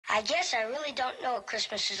I guess I really don't know what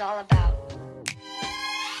Christmas is all about.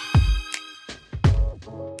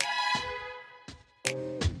 Isn't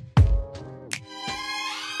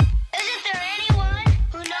there anyone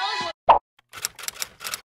who knows what...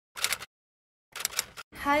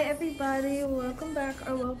 Hi everybody, welcome back,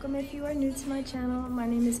 or welcome if you are new to my channel. My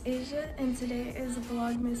name is Ajia and today is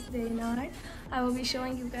Vlogmas Day 9. I will be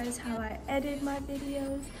showing you guys how I edit my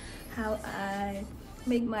videos, how I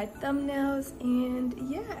make my thumbnails, and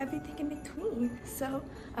yeah, everything in between. So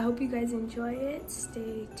I hope you guys enjoy it.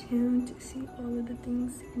 Stay tuned to see all of the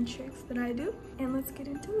things and tricks that I do, and let's get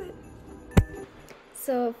into it.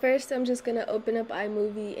 So first I'm just gonna open up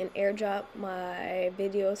iMovie and airdrop my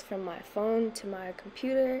videos from my phone to my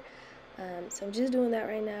computer. So I'm just doing that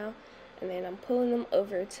right now, and then I'm pulling them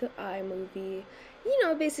over to iMovie. You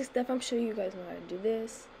know, basic stuff. I'm sure you guys know how to do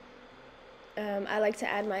this. I like to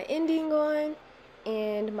add my ending on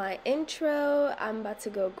and my intro. I'm about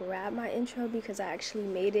to go grab my intro because I actually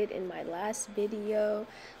made it in my last video.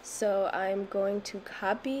 So I'm going to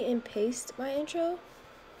copy and paste my intro.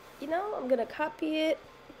 You know, I'm gonna copy it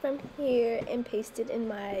from here and paste it in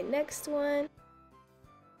my next one.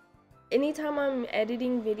 Anytime I'm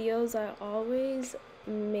editing videos, I always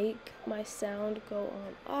make my sound go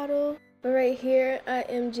on auto. But right here, I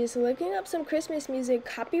am just looking up some Christmas music,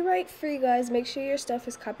 copyright free, guys. Make sure your stuff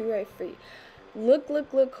is copyright free. Look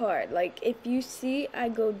hard. Like, if you see, I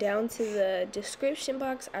go down to the description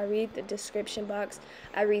box, I read the description box,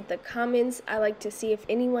 I read the comments. I like to see if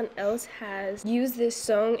anyone else has used this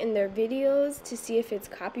song in their videos to see if it's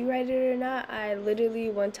copyrighted or not. I literally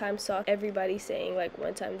one time saw everybody saying, like,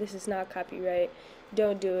 one time, this is not copyright,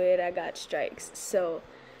 don't do it, I got strikes. So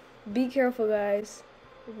be careful, guys.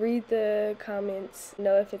 Read the comments,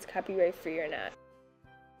 know if it's copyright free or not.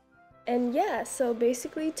 And yeah, so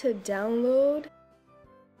basically to download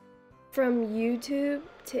from YouTube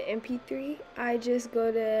to MP3, I just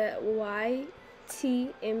go to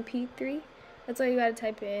YTMP3. That's all you gotta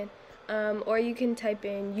type in. Or you can type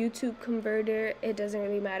in YouTube converter. It doesn't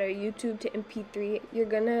really matter. YouTube to MP3. You're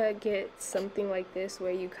gonna get something like this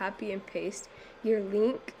where you copy and paste your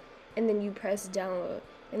link and then you press download.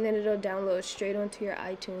 And then it'll download straight onto your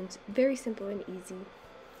iTunes. Very simple and easy.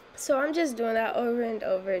 So I'm just doing that over and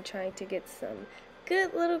over, trying to get some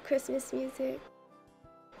good little Christmas music.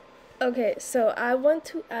 Okay, so I want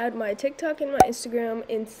to add my TikTok and my Instagram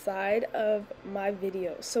inside of my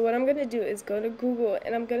video. So what I'm going to do is go to Google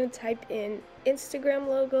and I'm going to type in Instagram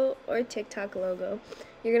logo or TikTok logo.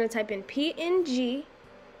 You're going to type in PNG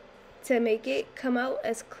to make it come out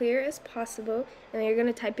as clear as possible, and then you're going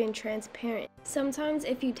to type in transparent. Sometimes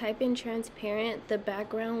if you type in transparent, the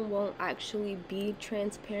background won't actually be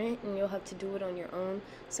transparent and you'll have to do it on your own.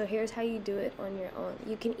 So here's how you do it on your own.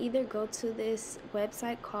 You can either go to this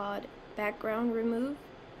website called Background Remove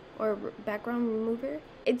or Background Remover.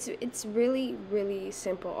 It's really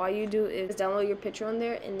simple. All you do is download your picture on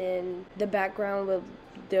there, and then the background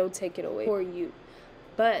they'll take it away for you.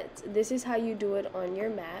 But this is how you do it on your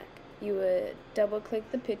Mac. You would double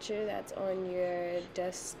click the picture that's on your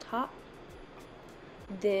desktop.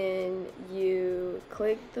 Then you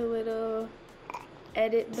click the little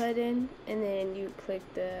edit button, and then you click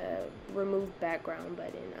the remove background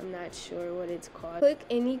button. I'm not sure what it's called. Click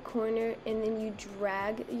any corner, and then you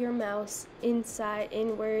drag your mouse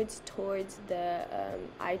inwards towards the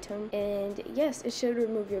item, and yes, it should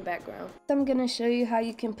remove your background. So I'm gonna show you how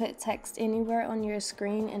you can put text anywhere on your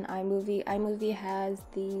screen in iMovie. iMovie has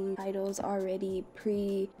the titles already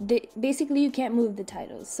basically you can't move the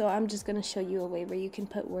titles, so I'm just gonna show you a way where you can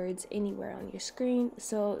put words anywhere on your screen.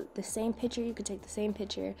 So the same picture, you could take the same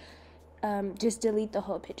picture, just delete the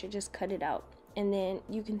whole picture, just cut it out, and then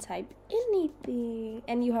you can type anything,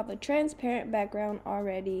 and you have a transparent background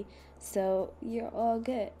already, so you're all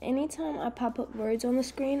good. Anytime I pop up words on the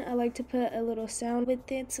screen, I like to put a little sound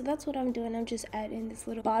with it, so that's what I'm doing. I'm just adding this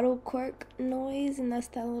little bottle cork noise, and that's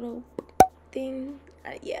that little thing.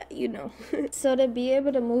 Yeah, you know. So to be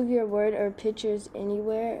able to move your word or pictures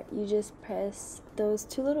anywhere, you just press those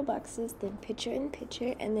two little boxes, then picture in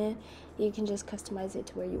picture, and then you can just customize it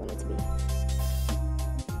to where you want it to be.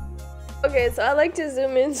 Okay, so I like to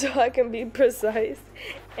zoom in so I can be precise.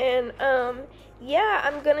 And yeah,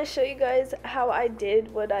 I'm gonna show you guys how I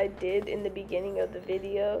did what I did in the beginning of the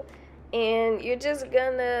video. And you're just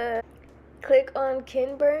gonna click on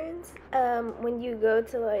Ken Burns when you go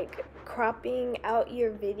to like cropping out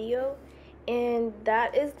your video, and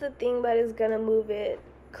that is the thing that is gonna move it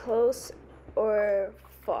close or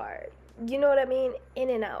far, you know what I mean, in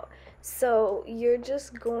and out. So you're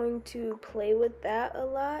just going to play with that a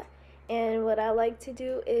lot, And what I like to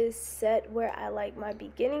do is set where I like my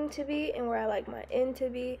beginning to be and where I like my end to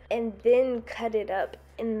be, and then cut it up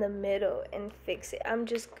in the middle and fix it. I'm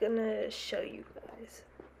just gonna show you guys.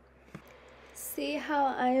 See how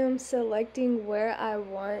I am selecting where I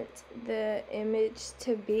want the image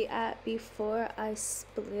to be at before I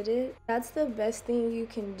split it? That's the best thing you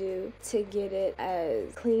can do to get it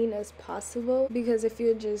as clean as possible, because if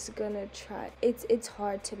you're just gonna try, it's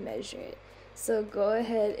hard to measure it. So go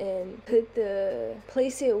ahead and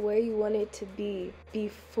place it where you want it to be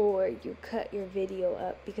before you cut your video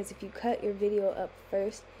up, because if you cut your video up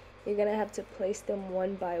first, you're gonna have to place them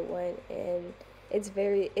one by one, and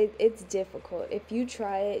it's difficult. If you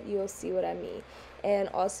try it, you'll see what I mean. And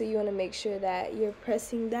also, you want to make sure that you're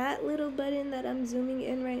pressing that little button that I'm zooming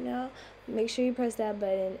in right now. Make sure you press that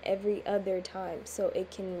button every other time, so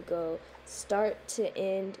it can go start to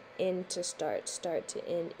end, end to start, start to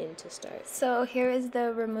end, end to start. So here is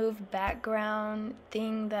the remove background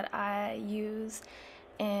thing that I use.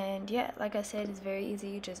 And yeah, like I said, it's very easy.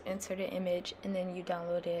 You just insert an image and then you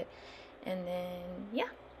download it, and then yeah.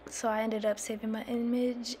 So I ended up saving my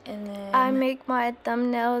image, and then I make my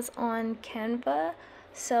thumbnails on Canva.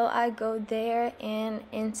 So I go there and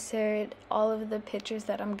insert all of the pictures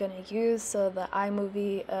that I'm gonna use. So the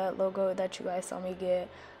iMovie logo that you guys saw me get,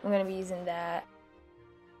 I'm gonna be using that.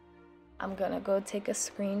 I'm gonna go take a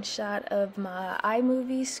screenshot of my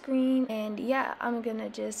iMovie screen, and yeah, I'm gonna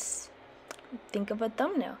just think of a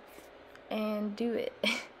thumbnail and do it.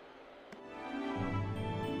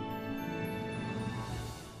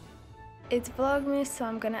 It's Vlogmas, so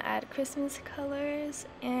I'm gonna add Christmas colors,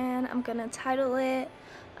 and I'm gonna title it.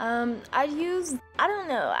 I'm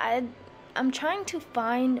trying to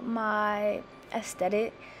find my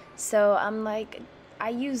aesthetic, so I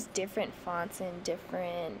use different fonts and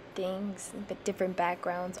different things, but different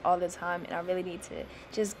backgrounds all the time, and I really need to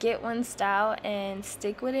just get one style and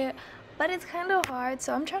stick with it, but it's kind of hard,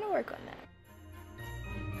 so I'm trying to work on that.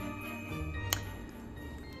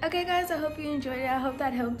 Okay guys, I hope you enjoyed it. I hope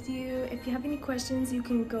that helped you. If you have any questions, you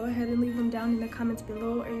can go ahead and leave them down in the comments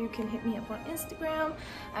below, or you can hit me up on Instagram.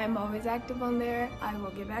 I'm always active on there. I will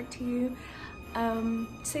get back to you.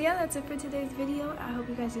 So yeah, that's it for today's video. I hope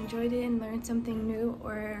you guys enjoyed it and learned something new,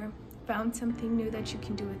 or found something new that you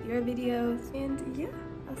can do with your videos. And yeah,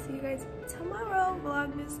 I'll see you guys tomorrow,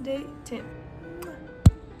 Vlogmas Day 10.